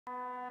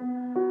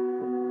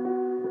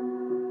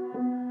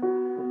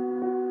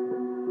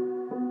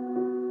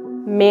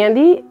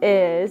Mandy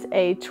is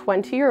a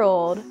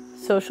 20-year-old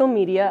social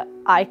media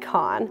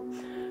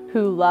icon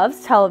who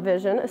loves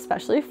television,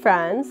 especially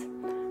Friends,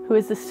 who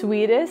is the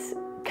sweetest,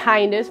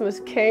 kindest,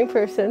 most caring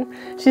person.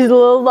 She's a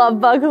little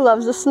love bug who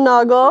loves a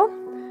snuggle.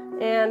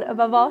 And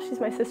above all, she's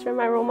my sister and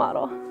my role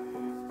model.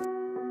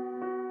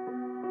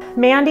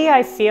 Mandy,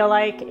 I feel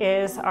like,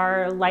 is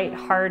our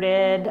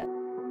lighthearted,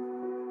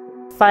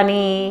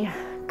 funny,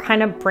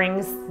 kind of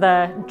brings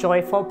the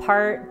joyful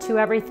part to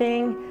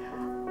everything.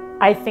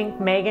 I think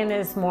Meghan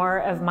is more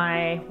of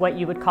my, what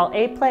you would call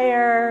A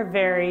player,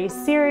 very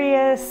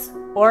serious,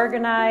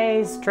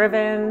 organized,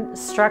 driven,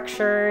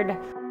 structured.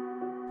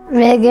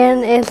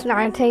 Meghan is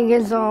 19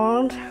 years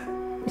old.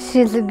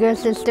 She's a good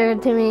sister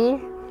to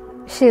me.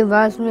 She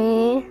loves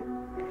me.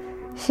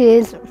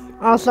 She's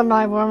also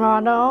my role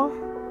model.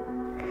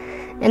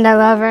 And I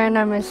love her and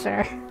I miss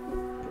her.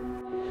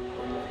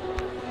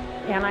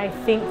 And I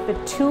think the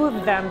two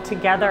of them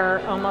together are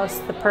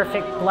almost the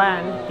perfect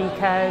blend,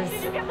 because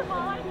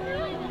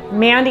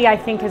Mandy, I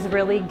think, has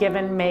really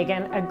given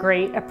Meghan a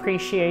great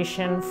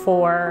appreciation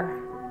for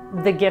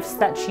the gifts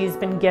that she's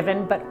been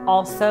given, but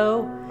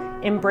also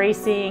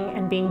embracing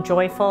and being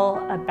joyful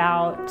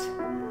about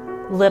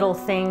little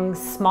things,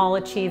 small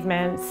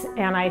achievements.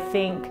 And I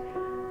think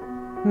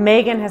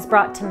Meghan has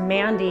brought to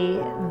Mandy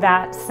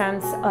that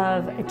sense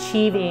of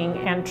achieving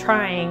and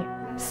trying.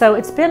 So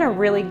it's been a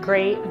really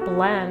great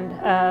blend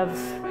of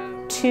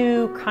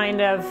two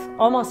kind of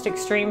almost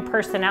extreme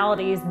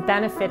personalities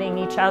benefiting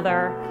each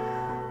other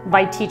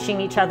by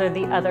teaching each other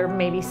the other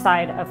maybe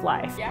side of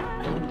life. Yeah.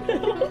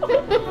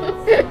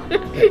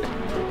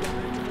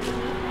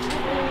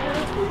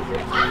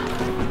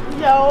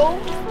 No.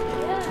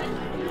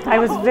 I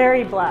was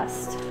very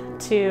blessed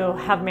to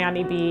have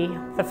Mandy be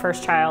the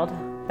first child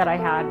that I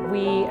had.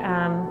 We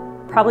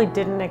probably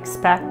didn't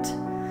expect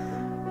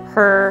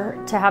her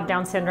to have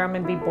Down syndrome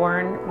and be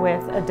born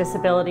with a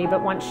disability,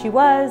 but once she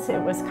was, it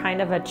was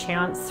kind of a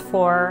chance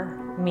for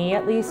me,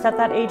 at least at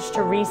that age,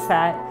 to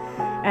reset.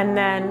 And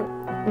then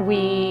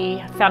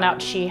we found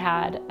out she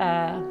had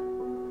a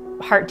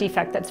heart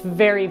defect that's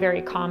very,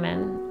 very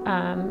common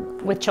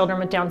with children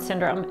with Down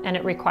syndrome, and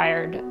it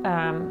required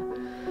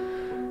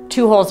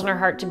 2 holes in her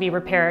heart to be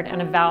repaired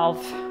and a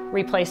valve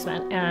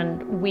replacement.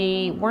 And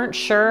we weren't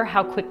sure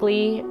how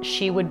quickly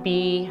she would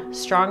be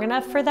strong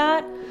enough for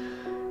that.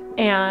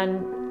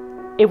 And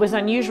it was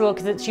unusual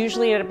because it's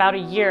usually at about a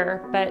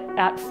year, but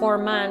at 4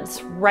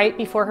 months, right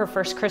before her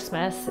first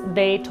Christmas,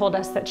 they told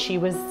us that she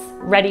was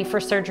ready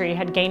for surgery,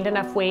 had gained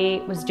enough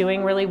weight, was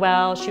doing really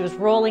well. She was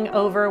rolling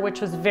over,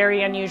 which was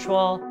very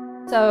unusual.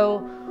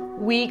 So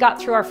we got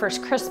through our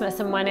first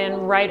Christmas and went in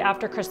right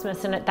after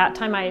Christmas. And at that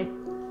time, I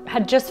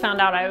had just found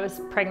out I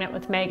was pregnant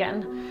with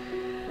Meghan.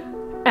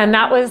 And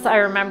that was, I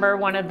remember,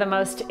 one of the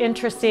most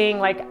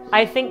interesting,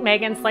 I think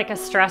Meghan's like a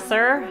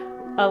stressor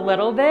a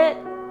little bit,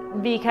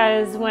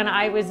 because when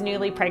I was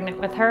newly pregnant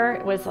with her,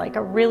 it was like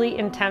a really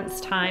intense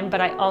time, but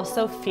I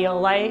also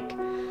feel like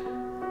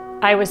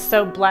I was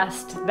so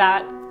blessed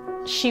that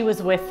she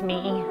was with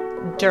me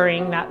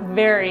during that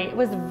it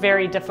was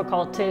very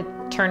difficult to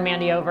turn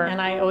Mandy over. And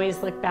I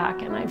always look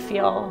back and I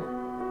feel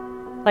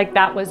like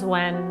that was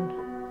when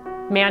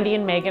Mandy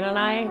and Meghan and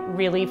I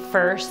really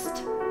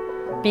first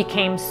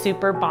became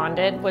super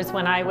bonded, was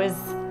when I was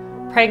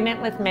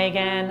pregnant with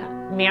Meghan.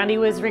 Mandy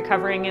was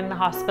recovering in the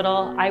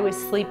hospital. I was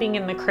sleeping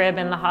in the crib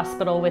in the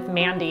hospital with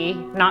Mandy,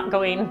 not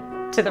going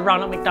to the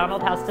Ronald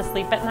McDonald House to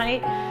sleep at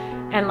night.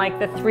 And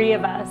the 3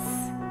 of us,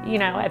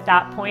 at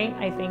that point,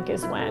 I think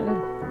is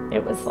when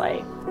it was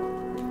like,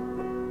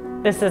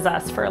 this is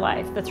us for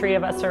life. The 3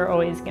 of us are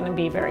always going to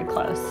be very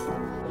close.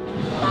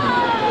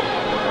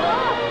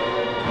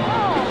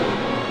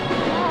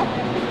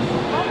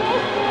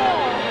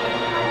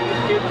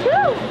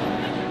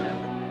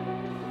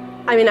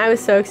 I mean, I was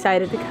so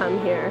excited to come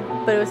here,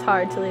 but it was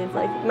hard to leave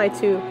my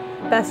 2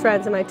 best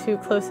friends and my 2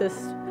 closest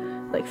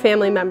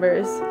family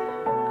members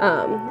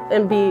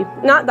and be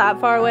not that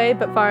far away,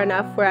 but far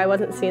enough where I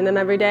wasn't seeing them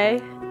every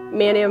day.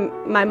 Mandy and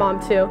my mom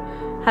too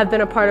have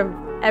been a part of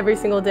every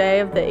single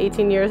day of the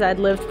 18 years I'd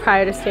lived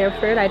prior to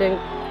Stanford. I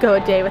didn't go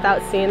a day without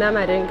seeing them.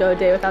 I didn't go a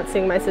day without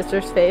seeing my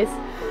sister's face.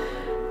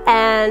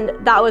 And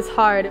that was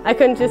hard. I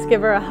couldn't just give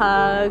her a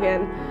hug,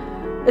 and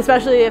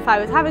especially if I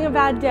was having a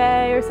bad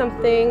day or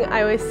something,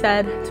 I always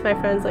said to my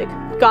friends,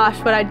 gosh,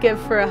 what I'd give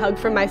for a hug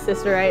from my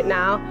sister right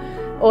now.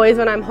 Always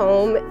when I'm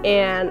home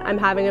and I'm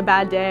having a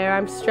bad day, or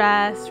I'm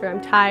stressed, or I'm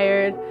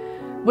tired,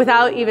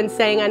 without even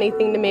saying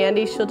anything to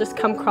Mandy, she'll just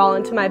come crawl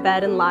into my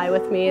bed and lie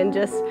with me and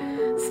just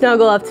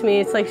snuggle up to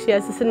me. It's like she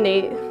has this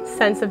innate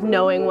sense of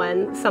knowing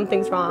when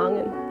something's wrong.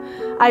 And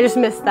I just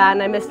missed that,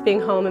 and I missed being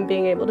home and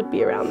being able to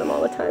be around them all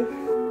the time.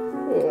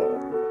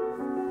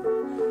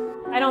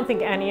 I don't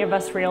think any of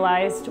us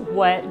realized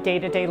what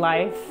day-to-day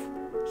life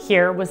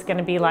here was going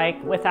to be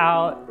like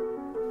without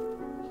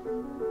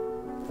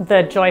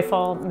the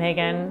joyful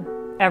Meghan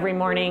every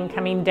morning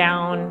coming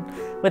down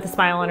with a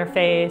smile on her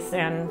face.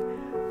 And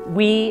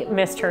we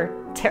missed her,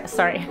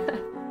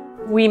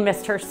 we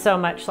missed her so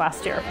much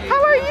last year.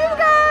 How are you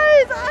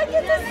guys? I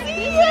get to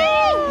see you!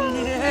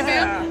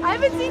 Yeah. I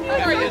haven't seen you in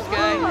so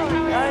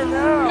long. I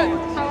know. Good.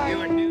 How are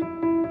you?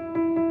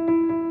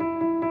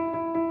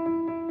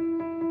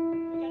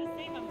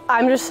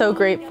 I'm just so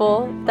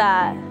grateful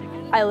that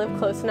I live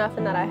close enough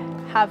and that I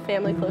have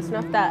family close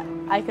enough that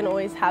I can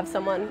always have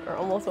someone, or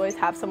almost always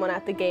have someone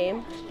at the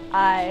game.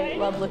 I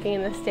love looking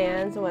in the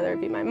stands, whether it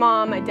be my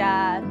mom, my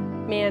dad,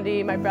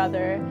 Mandy, my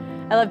brother.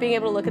 I love being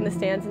able to look in the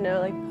stands and know,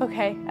 like,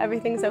 okay,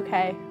 everything's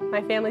okay.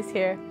 My family's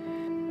here.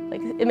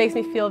 Like, it makes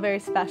me feel very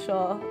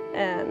special,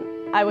 and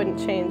I wouldn't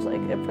change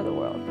like it for the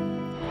world.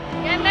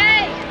 Yeah,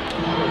 May!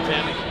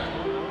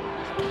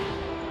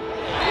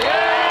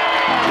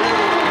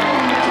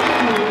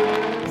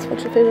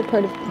 What's your favorite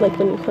part of, like,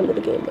 when you come to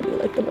the game? What do you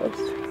like the most?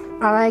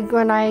 I like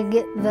when I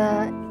get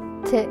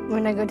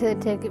when I go to the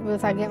ticket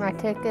booth, I get my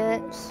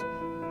tickets.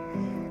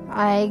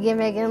 I give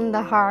Megan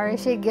the heart.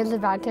 She gives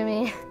it back to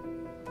me.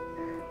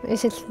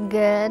 It's just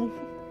good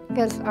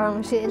because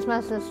she is my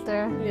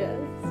sister. Yes.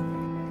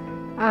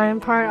 I'm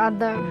part of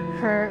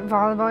her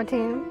volleyball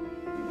team.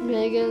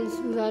 Megan's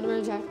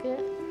Vladimir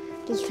jacket.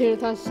 This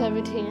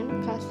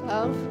 2017 class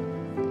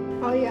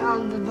 12. Oh yeah,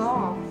 the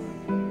ball.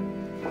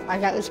 I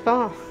got this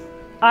ball.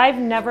 I've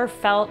never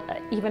felt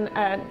even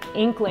an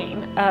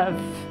inkling of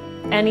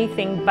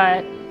anything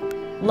but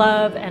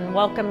love and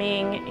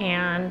welcoming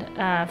and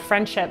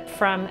friendship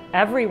from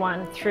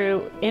everyone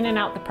through in and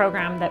out the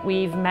program that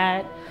we've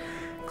met,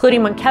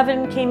 including when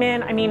Kevin came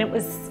in. I mean,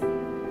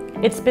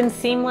 it's been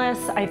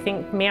seamless. I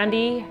think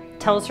Mandy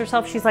tells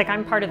herself, she's like,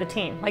 I'm part of the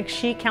team. Like,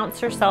 she counts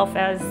herself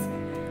as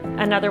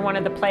another one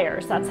of the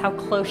players. That's how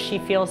close she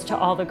feels to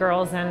all the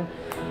girls. And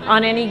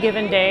on any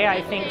given day,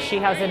 I think she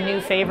has a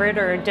new favorite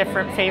or a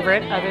different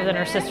favorite, other than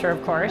her sister,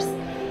 of course.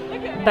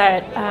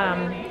 But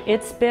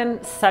it's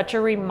been such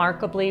a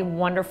remarkably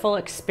wonderful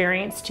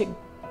experience to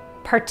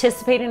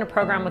participate in a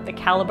program with the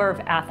caliber of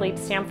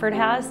athletes Stanford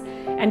has,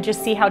 and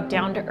just see how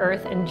down to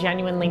earth and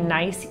genuinely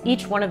nice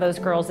each one of those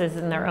girls is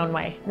in their own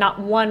way. Not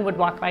one would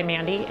walk by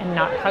Mandy and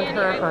not hug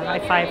her or high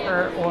five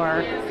her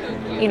or,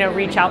 you know,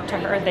 reach out to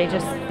her.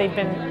 They've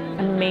been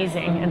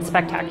amazing and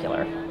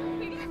spectacular.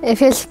 It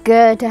feels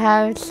good to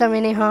have so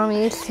many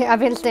homies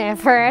up in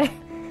Stanford.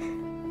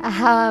 I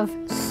have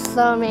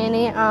so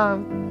many.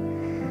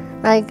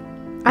 Like,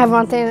 I have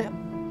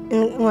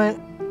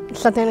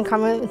something in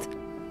common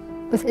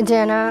with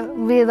Jenna.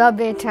 We love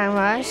Big Time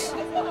Rush.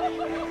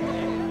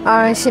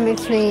 She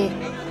makes me.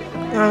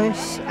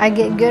 I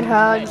get good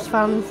hugs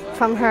from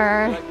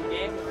her.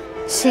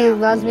 She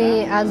loves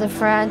me as a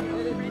friend.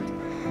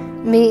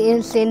 Me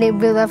and Cindy,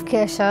 we love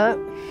Kiss Up,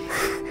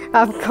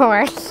 of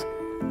course.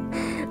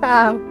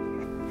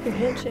 Your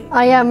handshake.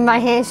 Oh yeah, my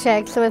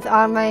handshakes with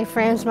all my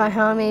friends, my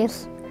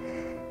homies.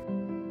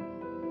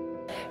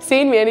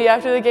 Seeing Mandy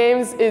after the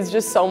games is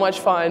just so much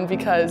fun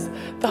because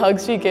the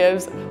hugs she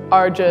gives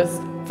are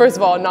just, first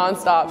of all,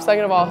 nonstop.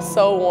 Second of all,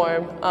 so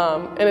warm.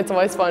 And it's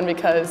always fun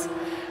because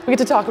we get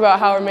to talk about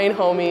how we're main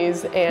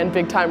homies and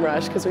Big Time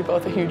Rush because we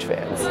both are huge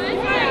fans. Who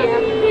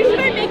should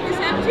I make this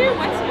up to?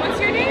 What's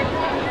your name?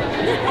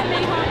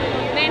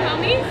 Main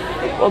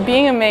homies? Well,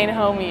 being a main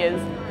homie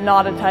is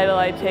not a title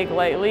I take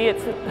lightly.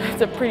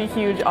 It's a pretty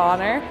huge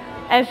honor.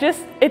 And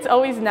it's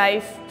always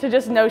nice to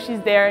just know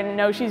she's there and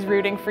know she's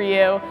rooting for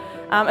you.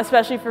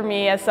 Especially for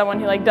me as someone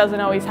who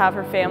doesn't always have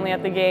her family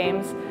at the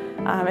games.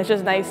 It's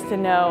just nice to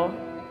know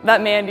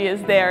that Mandy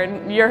is there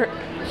and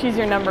she's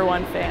your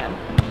 #1 fan.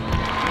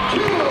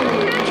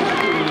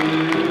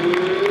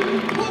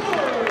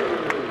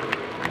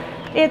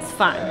 It's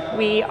fun.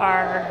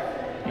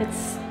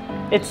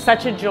 It's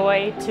such a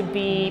joy to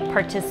be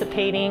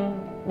participating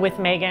with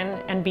Megan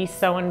and be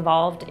so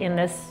involved in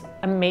this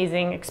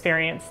amazing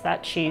experience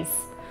that she's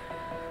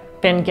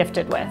been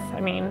gifted with. I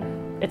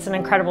mean, it's an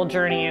incredible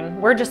journey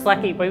and we're just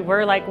lucky.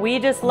 We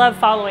just love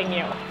following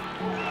you.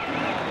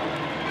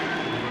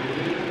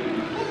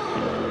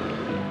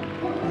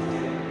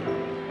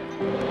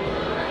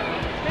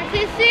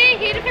 Sissy,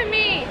 hit it for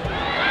me.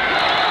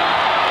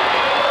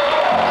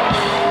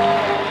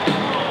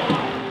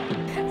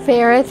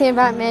 Favorite thing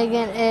about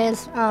Megan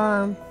is,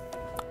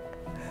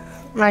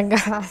 my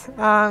God,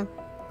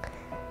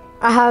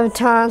 I have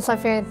tons of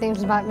favorite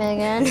things about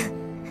Megan.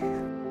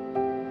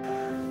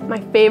 My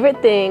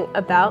favorite thing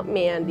about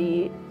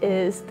Mandy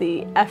is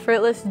the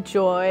effortless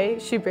joy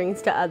she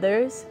brings to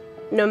others.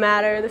 No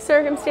matter the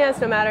circumstance,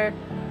 no matter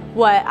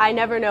what, I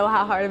never know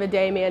how hard of a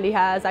day Mandy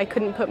has. I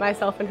couldn't put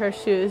myself in her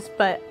shoes,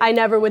 but I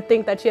never would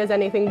think that she has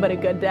anything but a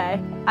good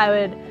day. I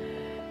would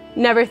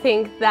never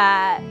think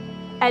that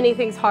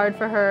anything's hard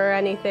for her or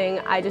anything.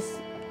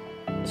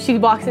 She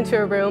walks into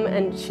a room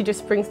and she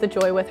just brings the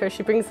joy with her.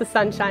 She brings the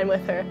sunshine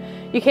with her.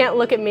 You can't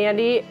look at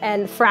Mandy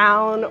and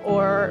frown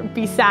or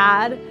be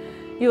sad.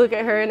 You look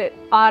at her and it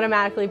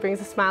automatically brings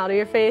a smile to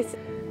your face.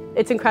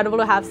 It's incredible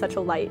to have such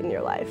a light in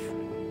your life.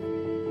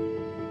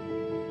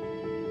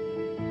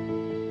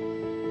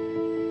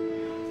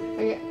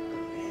 Okay.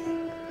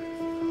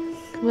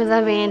 We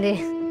love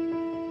Mandy.